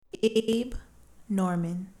Abe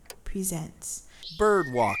Norman presents Bird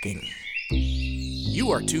Walking.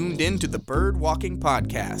 You are tuned in to the Bird Walking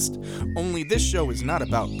Podcast, only this show is not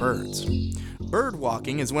about birds. Bird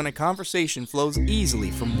walking is when a conversation flows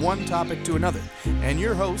easily from one topic to another, and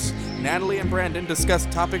your hosts, Natalie and Brandon, discuss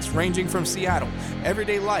topics ranging from Seattle,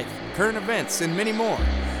 everyday life, current events, and many more.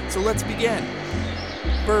 So let's begin.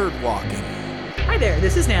 Bird walking. Hi there,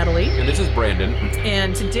 this is Natalie. And this is Brandon.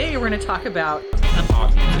 And today we're going to talk about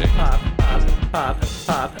Pop music.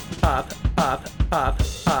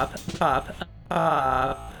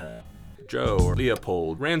 pop. Joe,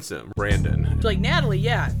 Leopold, Ransom, Brandon, Like Natalie,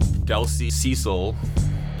 yeah. Delcy, Cecil,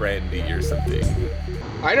 Brandy, or something.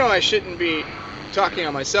 I know I shouldn't be talking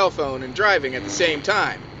on my cell phone and driving at the same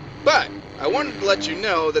time, but I wanted to let you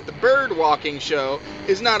know that the Bird Walking Show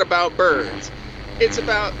is not about birds. It's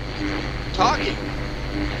about talking.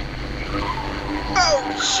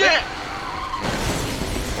 Oh, shit!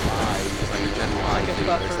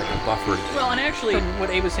 Buffer. Well, and actually, what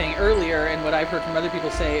Abe was saying earlier, and what I've heard from other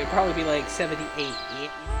people say, it'd probably be like 78.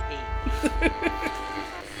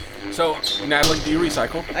 So, Natalie, do you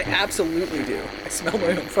recycle? I absolutely do. I smell my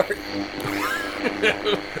own fart.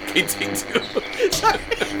 KT too. Sorry.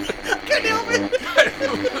 I couldn't help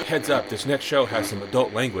it. Heads up, this next show has some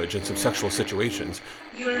adult language and some sexual situations.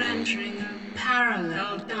 You're entering a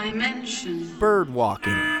parallel dimension. Bird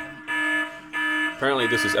walking. Apparently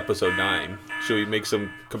this is episode 9. Should we make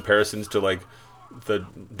some comparisons to, like, the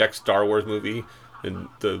next Star Wars movie and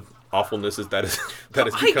the awfulness that has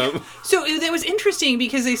become? So that was interesting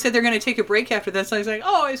because they said they're going to take a break after that. So I was like,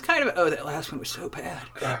 oh, it's kind of, that last one was so bad.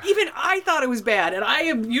 Even I thought it was bad. And I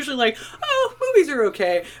am usually like, oh, movies are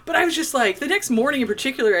okay. But I was just like, the next morning in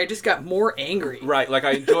particular, I just got more angry. Right, like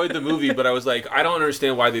I enjoyed the movie, but I was like, I don't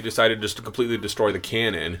understand why they decided just to completely destroy the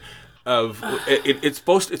canon. It's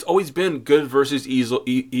always been good versus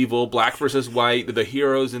evil, black versus white, the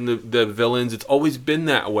heroes and the villains. It's always been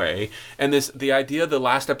that way. And the idea of the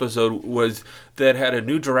last episode was that had a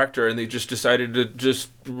new director, and they just decided to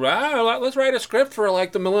let's write a script for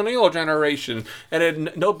like the millennial generation, and it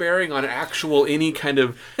had no bearing on actual any kind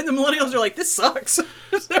of. And the millennials are like, this sucks.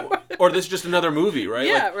 Or this is just another movie, right?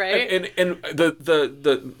 Yeah, like, right. And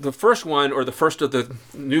the first one, or the first of the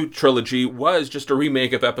new trilogy, was just a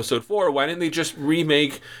remake of episode 4. Why didn't they just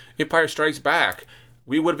remake Empire Strikes Back?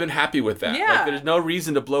 We would have been happy with that. Yeah. Like, there's no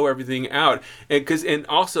reason to blow everything out. And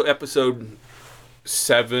also episode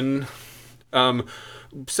 7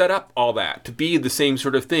 set up all that to be the same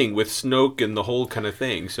sort of thing with Snoke and the whole kind of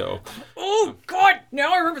thing. So. Oh God!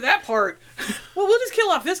 Now I remember that part. Well, we'll just kill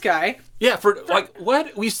off this guy. Yeah, for like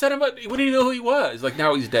what we set him up. We didn't know who he was. Like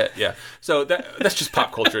now he's dead. Yeah. So that's just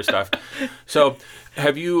pop culture stuff. So,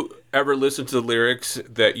 have you ever listened to the lyrics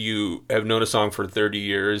that you have known a song for 30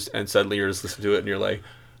 years and suddenly you're just listening to it and you're like,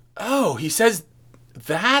 oh, he says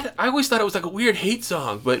that? I always thought it was like a weird hate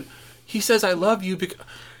song, but he says I love you because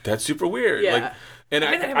that's super weird. Yeah. Like, and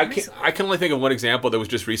I can only think of one example that was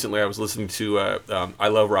just recently. I was listening to I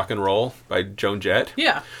Love Rock and Roll by Joan Jett.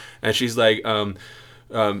 Yeah. And she's like,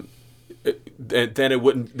 then it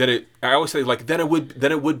wouldn't. I always say like, then it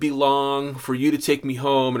would be long for you to take me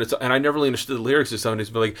home, and I never really understood the lyrics of some of these,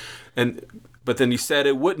 but like, but then he said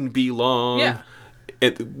it wouldn't be long. Yeah.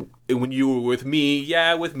 When you were with me,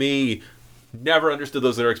 yeah, with me. Never understood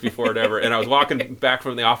those lyrics before and ever. And I was walking back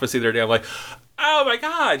from the office the other day. I'm like, oh my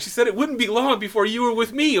God, she said it wouldn't be long before you were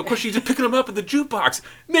with me. Of course, she's just picking them up at the jukebox.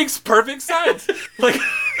 Makes perfect sense. Like,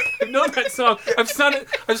 I've known that song. I've just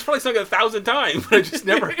probably sung it 1,000 times, but I just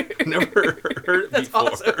never heard it That's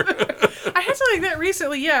before. awesome. I had something like that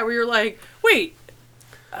recently, yeah, where you're like, wait,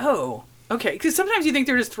 oh, okay. Because sometimes you think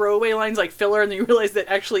they're just throwaway lines like filler, and then you realize that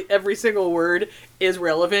actually every single word is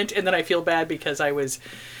relevant, and then I feel bad because I was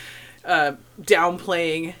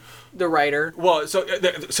downplaying the writer. Well, so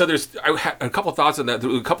there's a couple thoughts on that.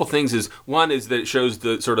 A couple things is, one is that it shows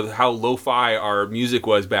the sort of how lo-fi our music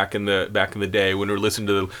was back in the day when we were listening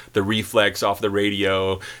to the Reflex off the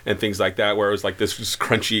radio and things like that, where it was like this just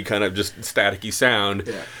crunchy kind of just staticky sound.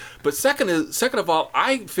 Yeah. But second of all,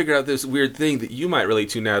 I figured out this weird thing that you might relate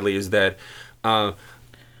to, Natalie, is that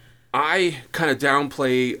I kind of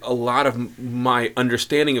downplay a lot of my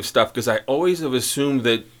understanding of stuff because I always have assumed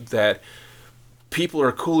that people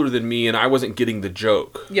are cooler than me and I wasn't getting the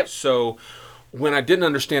joke. Yep. So when I didn't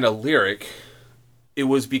understand a lyric, it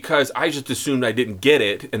was because I just assumed I didn't get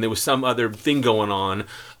it, and there was some other thing going on,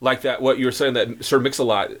 like that. What you were saying, that Sir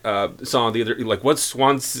Mix-a-Lot song the other, like what's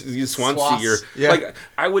Swansea or Yeah. like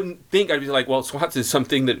I wouldn't think I'd be like, well, Swans is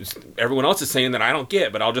something that everyone else is saying that I don't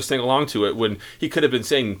get, but I'll just sing along to it. When he could have been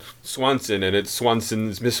saying Swanson and it's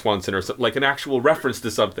Swanson's Miss Swanson or something, like an actual reference to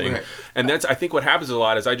something. Right. And that's I think what happens a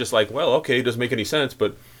lot is I just like, well, okay, it doesn't make any sense,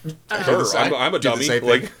 but sure, I'm a do the dummy. same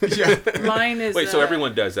Like, thing. Yeah. Mine is wait, so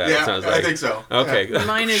everyone does that? Yeah, It sounds like. I think so. Okay.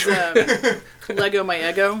 Mine is Lego My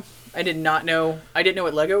Ego. I didn't know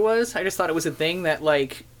what Lego was. I just thought it was a thing that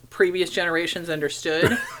like previous generations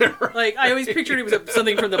understood. Like I always pictured it was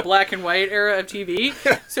something from the black and white era of TV.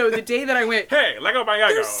 So the day that I went, Hey, Lego my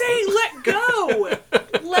they're saying let go,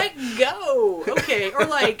 let go. Okay, or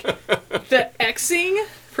like the Xing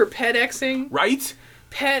for ped Xing. Right?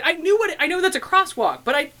 Ped. I know that's a crosswalk,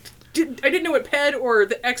 but I didn't know what ped or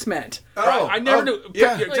the X meant. Oh, I never knew.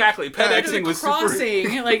 Yeah. Exactly. Like, Pedexing was super.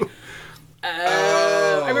 crossing. Like,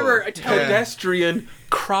 I remember Pedestrian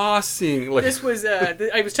crossing. Like, this was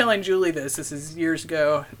I was telling Julie this is years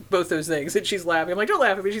ago, both those things, and she's laughing. I'm like, don't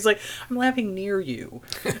laugh at me. She's like, I'm laughing near you.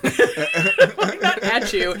 Not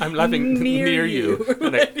at you. I'm laughing near you.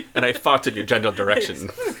 And I fought in your general direction.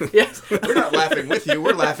 Yes. We're not laughing with you.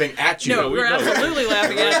 We're laughing at you. No, we're know. absolutely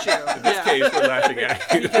laughing at you. In this case, we're laughing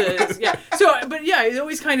at you. Because, yeah. So, but yeah, it's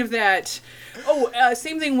always kind of that. Oh,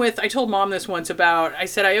 same thing with. I told Mom this once about. I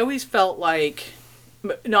said I always felt like,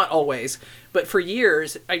 not always, but for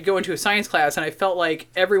years, I'd go into a science class and I felt like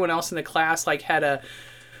everyone else in the class like had a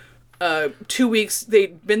 2 weeks.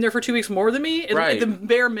 They'd been there for 2 weeks more than me, at the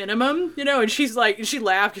bare minimum, you know. And she's like, and she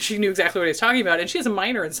laughed because she knew exactly what I was talking about, and she has a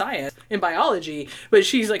minor in science, in biology, but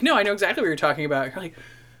she's like, no, I know exactly what you're talking about. You're like,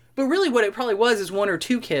 but really, what it probably was is one or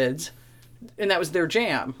two kids, and that was their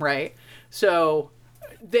jam, right? So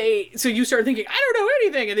you start thinking, I don't know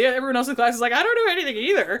anything, and everyone else in class is like, I don't know anything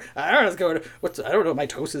either. I don't know I don't know what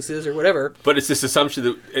mitosis is or whatever. But it's this assumption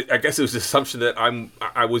that I guess it was this assumption that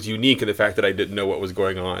I was unique in the fact that I didn't know what was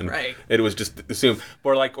going on. Right. It was just assumed,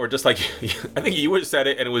 or just like I think you said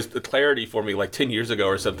it, and it was the clarity for me like 10 years ago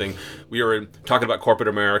or something. We were talking about corporate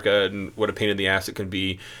America and what a pain in the ass it can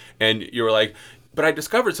be, and you were like, but I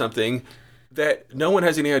discovered something. That no one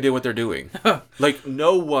has any idea what they're doing. Like,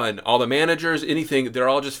 no one, all the managers, anything, they're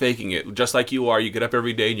all just faking it. Just like you are. You get up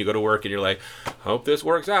every day and you go to work and you're like, hope this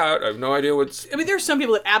works out. I have no idea what's... I mean, there's some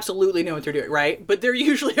people that absolutely know what they're doing, right? But they're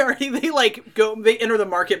usually already, they enter the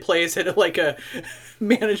marketplace at like a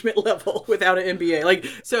management level without an MBA. Like,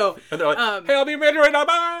 so... And they're like, hey, I'll be a manager right now,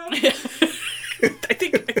 bye! I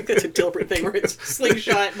think that's a Dilbert thing where it's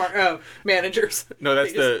slingshot managers. No,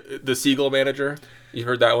 that's the Seagull manager. You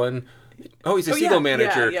heard that one? Oh, he's a Seagull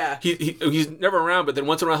manager. Yeah. He's never around, but then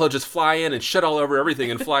once in a while he'll just fly in and shit all over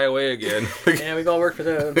everything and fly away again. Yeah, we've all worked for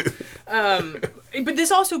them. But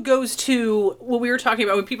this also goes to what we were talking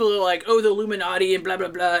about when people are like, oh, the Illuminati and blah, blah,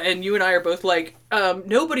 blah. And you and I are both like,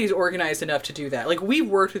 nobody's organized enough to do that. Like, we've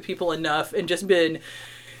worked with people enough and just been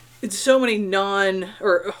so many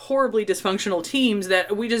or horribly dysfunctional teams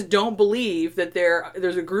that we just don't believe that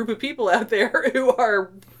there's a group of people out there who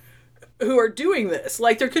are doing this.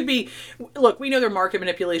 Like, there could be, look, we know there are market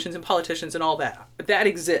manipulations and politicians and all that. That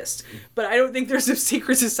exists. But I don't think there's a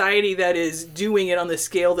secret society that is doing it on the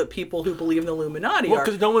scale that people who believe in the Illuminati are. Well,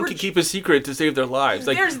 because no one can keep a secret to save their lives.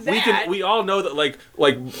 Like, There's that. We all know that, like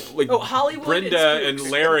Hollywood Brenda and and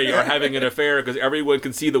spooks. Larry are having an affair because everyone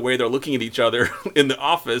can see the way they're looking at each other in the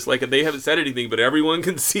office. Like, they haven't said anything, but everyone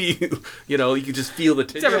can see, you can just feel the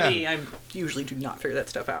tension. Except for me, I usually do not figure that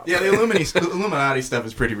stuff out. Yeah, the Illuminati stuff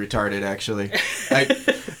is pretty retarded, actually.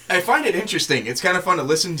 I find it interesting. It's kind of fun to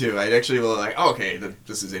listen to. I actually will like, oh, okay,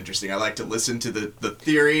 this is interesting. I like to listen to the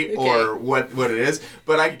theory or what it is,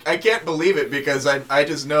 but I can't believe it because I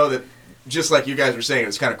just know that, just like you guys were saying,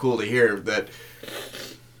 it's kind of cool to hear that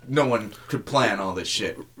no one could plan all this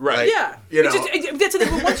shit. Right. Yeah. That's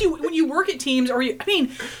the thing. When you work at teams,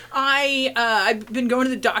 I've been going to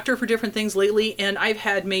the doctor for different things lately, and I've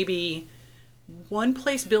had maybe one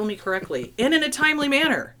place bill me correctly and in a timely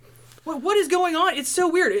manner. What is going on? It's so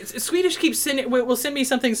weird. Swedish will send me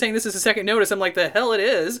something saying this is a second notice. I'm like, the hell it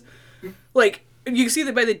is. Like, you see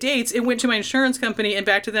that by the dates, it went to my insurance company and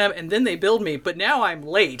back to them, and then they billed me. But now I'm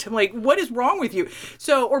late. I'm like, what is wrong with you?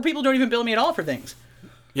 Or people don't even bill me at all for things.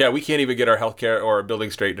 Yeah, we can't even get our healthcare or our building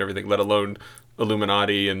straight and everything, let alone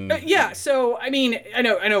Illuminati and... Yeah, so, I mean, I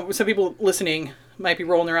know some people listening might be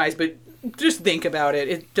rolling their eyes, but just think about it.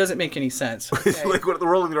 It doesn't make any sense. Okay? It's like what they're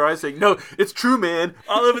rolling their eyes saying, no, it's true, man.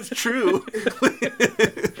 All of it's true.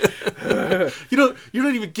 You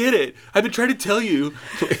don't even get it. I've been trying to tell you.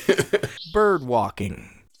 Bird walking.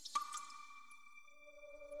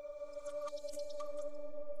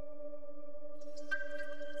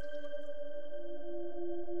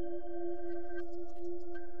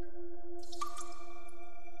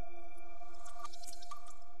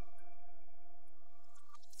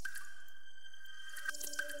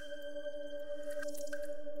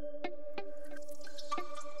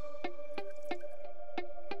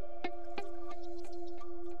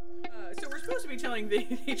 supposed to be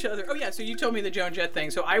telling each other. Oh, yeah, so you told me the Joan Jett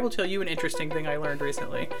thing, so I will tell you an interesting thing I learned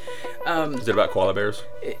recently. Is it about koala bears?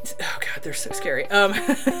 Oh, God, they're so scary.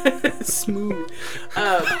 Smooth.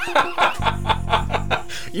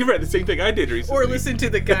 You read the same thing I did recently. Or listen to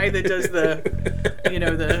the guy that does the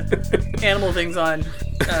animal things on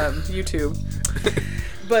YouTube.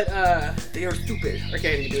 But they are stupid. I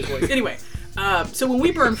can't even do his voice. Anyway, so when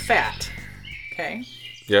we burn fat, okay,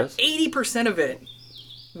 Yes. 80% of it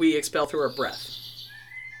we expel through our breath.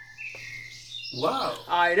 Wow.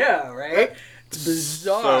 I know, right? It's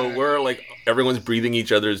bizarre. So we're like everyone's breathing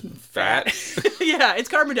each other's fat. Yeah, it's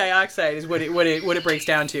carbon dioxide is what it breaks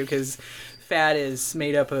down to, because fat is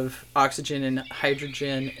made up of oxygen and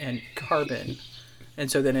hydrogen and carbon. And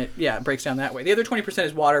so then it breaks down that way. The other 20%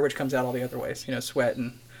 is water, which comes out all the other ways. Sweat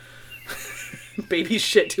and baby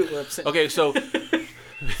shit tulips. Okay, so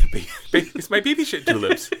it's my baby shit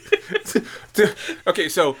tulips. Okay,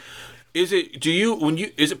 so is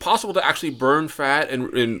it possible to actually burn fat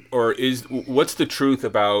or what's the truth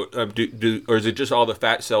about or is it just all the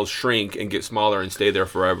fat cells shrink and get smaller and stay there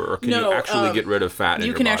forever, or can you actually get rid of fat in your body?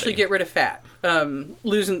 You can actually get rid of fat,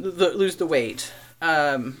 lose the weight.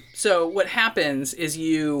 So what happens is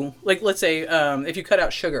let's say if you cut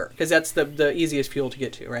out sugar, because that's the easiest fuel to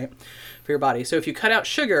get to, right, for your body. So if you cut out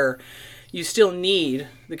sugar, you still need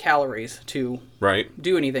the calories to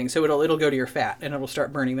do anything. So it'll go to your fat, and it'll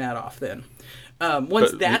start burning that off then.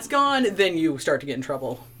 Once that's gone, then you start to get in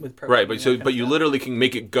trouble with protein. Right, but you literally can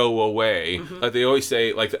make it go away. Mm-hmm. Like they always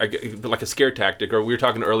say, like a scare tactic. Or we were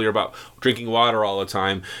talking earlier about drinking water all the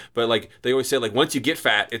time. But like they always say, like once you get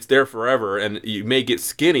fat, it's there forever, and you may get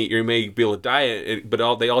skinny, you may be able to diet, but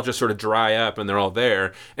they all just sort of dry up, and they're all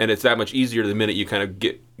there, and it's that much easier the minute you kind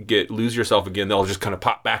of lose yourself again. They'll just kind of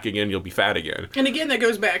pop back again. You'll be fat again. And again, that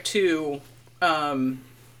goes back to.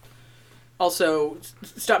 Also,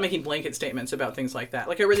 stop making blanket statements about things like that.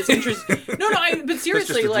 Like I read this interesting. But seriously, that's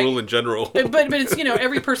just a rule in general. but it's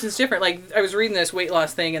every person's different. Like I was reading this weight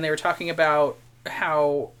loss thing, and they were talking about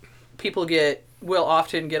how people will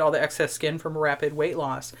often get all the excess skin from rapid weight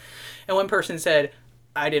loss, and one person said,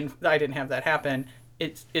 "I didn't have that happen.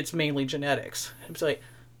 It's mainly genetics." I was like,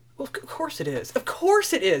 well, of course it is. Of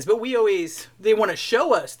course it is. But they want to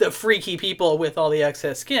show us the freaky people with all the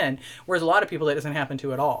excess skin, whereas a lot of people that doesn't happen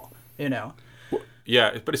to at all.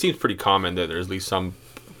 Yeah, but it seems pretty common that there's at least some.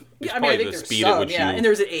 Yeah, I think there's some. And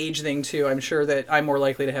there's an age thing too. I'm sure that I'm more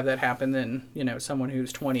likely to have that happen than someone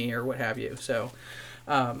who's 20 or what have you. So,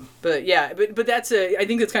 but that's I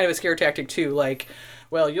think that's kind of a scare tactic too. Like,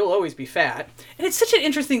 well, you'll always be fat, and it's such an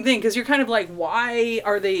interesting thing because you're kind of like, why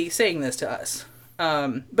are they saying this to us?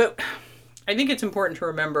 But I think it's important to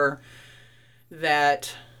remember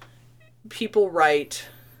that people write.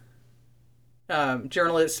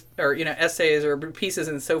 Journalists or essays or pieces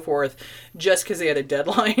and so forth just because they had a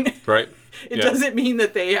deadline. Right. It doesn't mean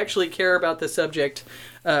that they actually care about the subject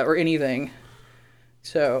or anything.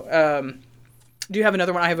 So, do you have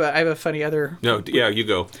another one? I have a funny other. No, yeah, you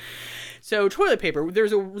go. So toilet paper.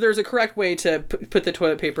 There's a correct way to put the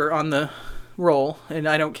toilet paper on the roll, and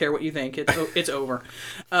I don't care what you think. It's over.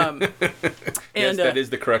 Yes, that is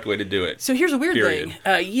the correct way to do it. So here's a weird thing.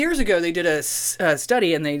 Years ago, they did a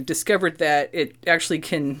study, and they discovered that it actually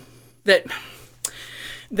that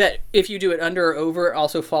if you do it under or over, it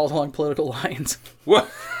also falls along political lines. What?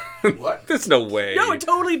 What? There's no way. No, it's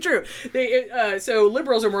totally true. So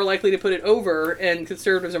liberals are more likely to put it over, and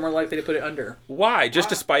conservatives are more likely to put it under. Why? Just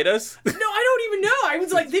to spite us? No, I don't even know. I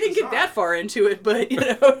was like, they didn't get that far into it, but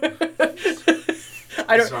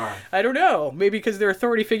I don't know. Maybe because their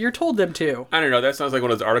authority figure told them to. I don't know. That sounds like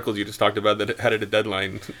one of those articles you just talked about that had a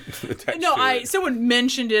deadline attached to it. Someone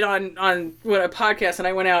mentioned it on a podcast, and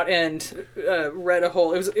I went out and read a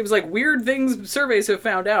whole. It was like weird things surveys have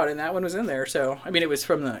found out, and that one was in there. So I mean, it was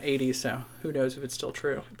from the 80s, so who knows if it's still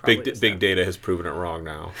true? Big data has proven it wrong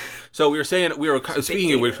now. So we were saying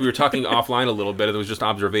speaking of which, we were talking offline a little bit, and it was just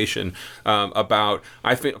observation about.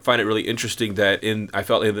 I find it really interesting that I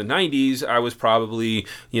felt in the 90s I was probably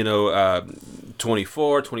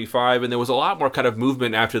 24, 25, and there was a lot more kind of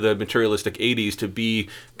movement after the materialistic 80s to be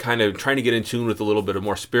kind of trying to get in tune with a little bit of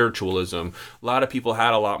more spiritualism. A lot of people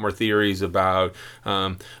had a lot more theories about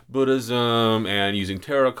Buddhism and using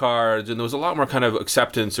tarot cards, and there was a lot more kind of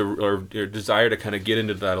acceptance or desire to kind of get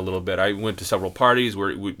into that a little bit. I went to several parties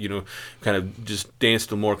where we, kind of just danced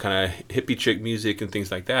to more kind of hippie chick music and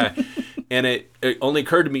things like that. And it only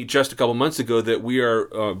occurred to me just a couple months ago that we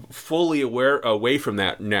are fully away from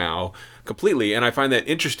that now completely. And I find that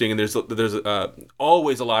interesting. And there's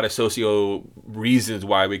always a lot of socio reasons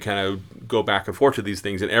why we kind of go back and forth to these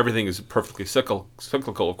things. And everything is perfectly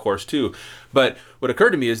cyclical, of course, too. But what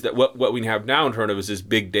occurred to me is that what we have now in front of us is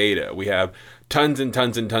big data. We have tons and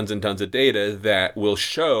tons and tons and tons of data that will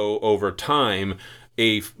show over time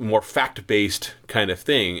a more fact-based kind of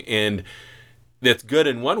thing. And that's good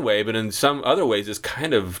in one way, but in some other ways it's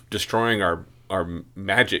kind of destroying our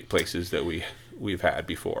magic places that we've had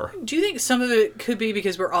before. Do you think some of it could be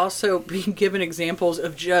because we're also being given examples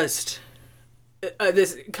of just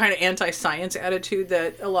this kind of anti-science attitude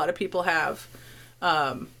that a lot of people have?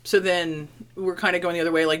 So then we're kind of going the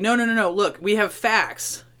other way, like, no, look, we have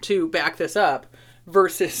facts to back this up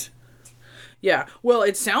versus... Yeah, well,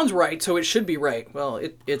 it sounds right, so it should be right. Well,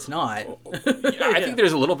 it's not. Yeah, I think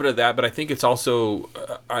there's a little bit of that, but I think it's also,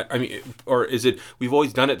 I mean, or is it, we've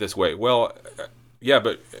always done it this way? Well, yeah,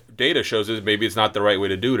 but data shows us maybe it's not the right way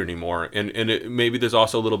to do it anymore. And maybe there's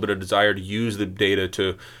also a little bit of desire to use the data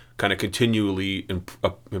to kind of continually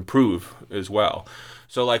improve as well.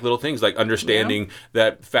 So like little things like understanding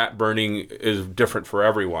that fat burning is different for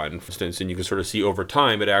everyone, for instance, and you can sort of see over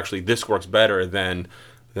time, this works better than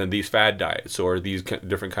these fad diets or these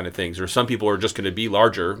different kind of things. Or some people are just going to be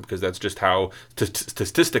larger because that's just how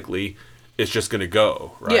statistically it's just going to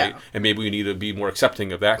go, right? Yeah. And maybe we need to be more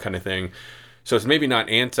accepting of that kind of thing. So it's maybe not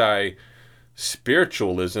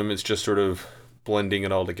anti-spiritualism, it's just sort of blending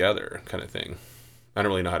it all together kind of thing. I don't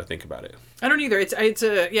really know how to think about it. I don't either. It's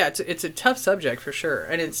a tough subject for sure.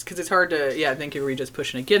 And it's because it's hard to, think, are we just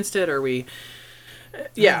pushing against it or are we...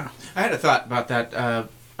 I had a thought about that.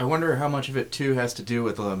 I wonder how much of it too has to do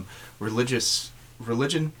with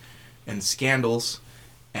religion and scandals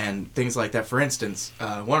and things like that. For instance,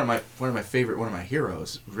 one of my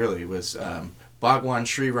heroes really was Bhagwan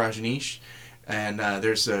Sri Rajneesh, and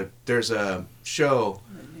there's a show,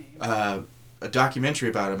 a documentary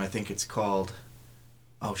about him. I think it's called.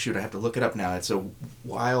 Oh shoot! I have to look it up now. It's a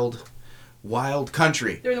Wild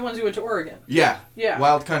Country. They're the ones who went to Oregon. Yeah. Yeah.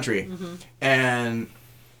 Wild Country, and.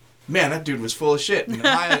 Man, that dude was full of shit and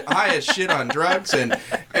high as shit on drugs, and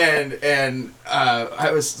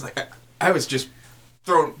I was just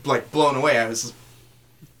blown away.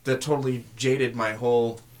 That totally jaded my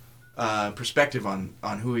whole perspective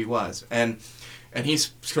on who he was, and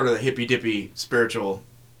he's sort of the hippy dippy spiritual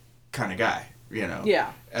kind of guy, you know.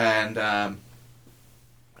 Yeah. And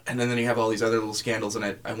then you have all these other little scandals,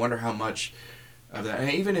 and I wonder how much of that, and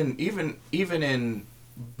even in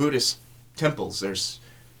Buddhist temples, there's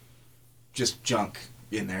just junk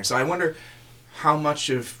in there. So I wonder how much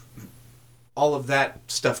of all of that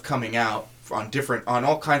stuff coming out on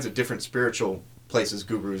all kinds of different spiritual places,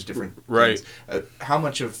 gurus, different things, how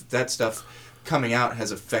much of that stuff coming out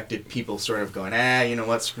has affected people sort of going, you know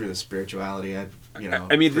what, screw the spirituality. I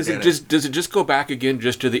mean, does it just go back again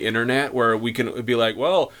just to the internet where we can be like,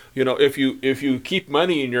 well, you know, if you keep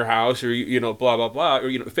money in your house or blah blah blah,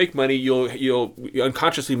 or fake money, you'll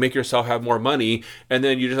unconsciously make yourself have more money, and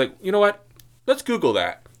then you're just like, you know what, let's Google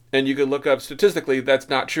that. And you can look up statistically that's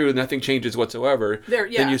not true. Nothing changes whatsoever.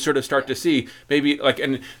 Then you sort of start to see maybe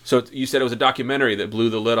and so you said it was a documentary that blew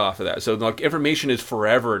the lid off of that. So information is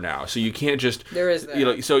forever now. So you can't just there is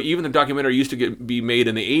that. So even the documentary used to be made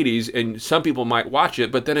in the 80s, and some people might watch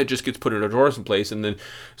it, but then it just gets put in a drawer someplace. And then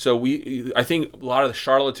I think a lot of the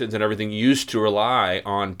charlatans and everything used to rely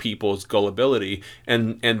on people's gullibility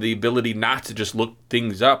and the ability not to just look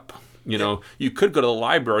things up. You could go to the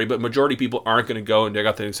library, but majority of people aren't going to go and dig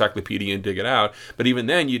out the encyclopedia and dig it out. But even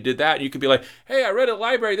then, you did that, you could be like, hey, I read a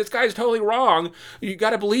library. This guy's totally wrong. You got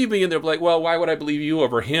to believe me. And they're like, well, why would I believe you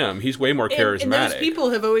over him? He's way more charismatic. And those people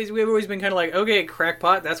we've always been kind of like, okay,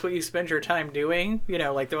 crackpot, that's what you spend your time doing.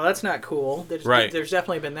 Well, that's not cool. There's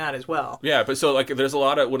definitely been that as well. Yeah, but so there's a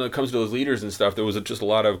lot of, when it comes to those leaders and stuff, there was just a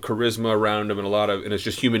lot of charisma around them and it's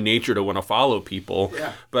just human nature to want to follow people.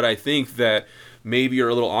 Yeah. But I think that maybe you're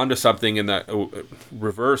a little onto something in that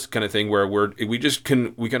reverse kind of thing where we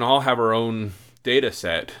can all have our own data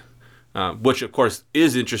set, which of course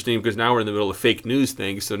is interesting because now we're in the middle of fake news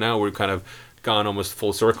things. So now we're kind of gone almost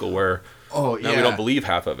full circle where now we don't believe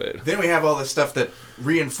half of it. Then we have all this stuff that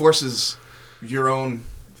reinforces your own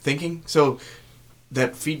thinking. So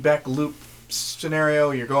that feedback loop scenario,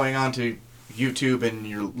 you're going onto YouTube and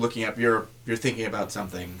you're looking up, you're thinking about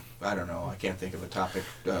something. I don't know. I can't think of a topic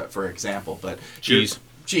for example, but cheese.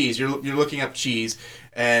 You're looking up cheese,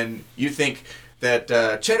 and you think that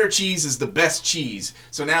cheddar cheese is the best cheese.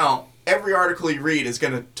 So now every article you read is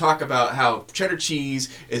going to talk about how cheddar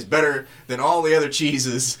cheese is better than all the other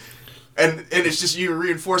cheeses And it's just you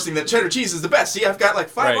reinforcing that cheddar cheese is the best. See, I've got like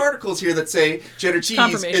 5 Right. articles here that say cheddar cheese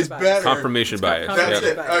Confirmation is bias. better. Confirmation bias. That's Yeah.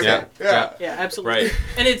 it. Okay. Yeah. Yeah. Yeah, absolutely. Right.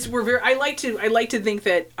 And I like to think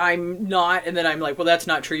that I'm not, and then I'm like, well, that's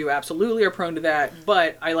not true. You absolutely are prone to that.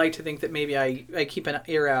 But I like to think that maybe I keep an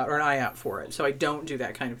ear out or an eye out for it, so I don't do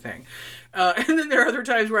that kind of thing. And then there are other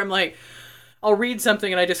times where I'm like, I'll read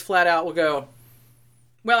something and I just flat out will go,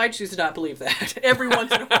 well, I choose to not believe that every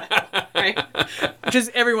once in a while, right?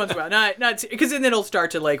 Just every once in a while, not because then it'll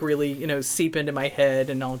start to like really seep into my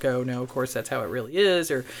head, and I'll go, no, of course that's how it really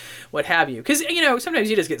is, or what have you. Because sometimes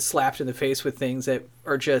you just get slapped in the face with things that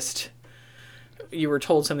are just you were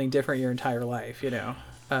told something different your entire life,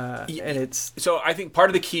 and it's So I think part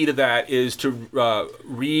of the key to that is to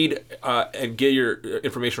read and get your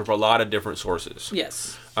information from a lot of different sources.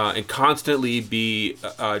 yes. And constantly be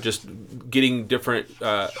just getting different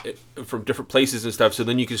from different places and stuff. So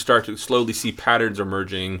then you can start to slowly see patterns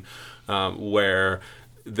emerging where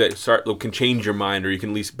that can change your mind, or you can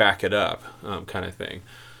at least back it up, kind of thing.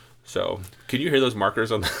 So, can you hear those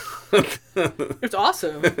markers on the... It's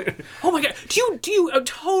awesome. Oh my god! Do you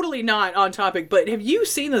totally not on topic? But have you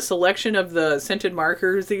seen the selection of the scented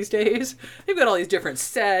markers these days? They've got all these different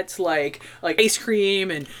sets, like ice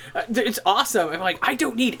cream, and it's awesome. I'm like, I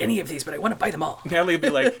don't need any of these, but I want to buy them all. Natalie will be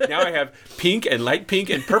like, now I have pink and light pink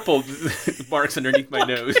and purple marks underneath my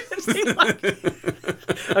nose.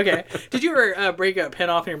 Okay. Did you ever break a pen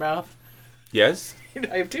off in your mouth? Yes.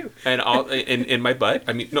 I have too. And all in my butt.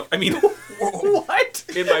 I mean, What?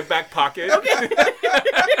 in my back pocket. Okay.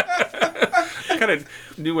 I kind of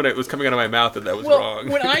knew when it was coming out of my mouth that was Well, wrong.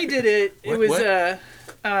 when I did it, it What-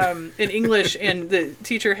 was in English, and the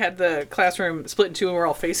teacher had the classroom split in two, and we're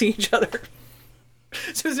all facing each other.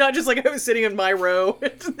 So it's not just like I was sitting in my row.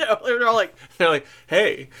 No, they're all like, They're like,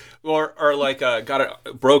 hey, or like got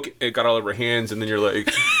it got all over hands, and then you're like,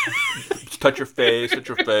 touch your face.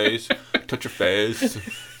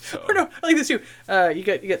 So, or no, I like this too. You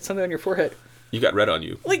got something on your forehead. you got red on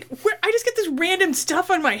you. Like, I just get this random stuff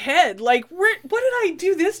on my head. Like, what did I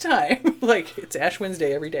do this time? Like, it's Ash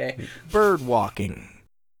Wednesday every day. Bird walking.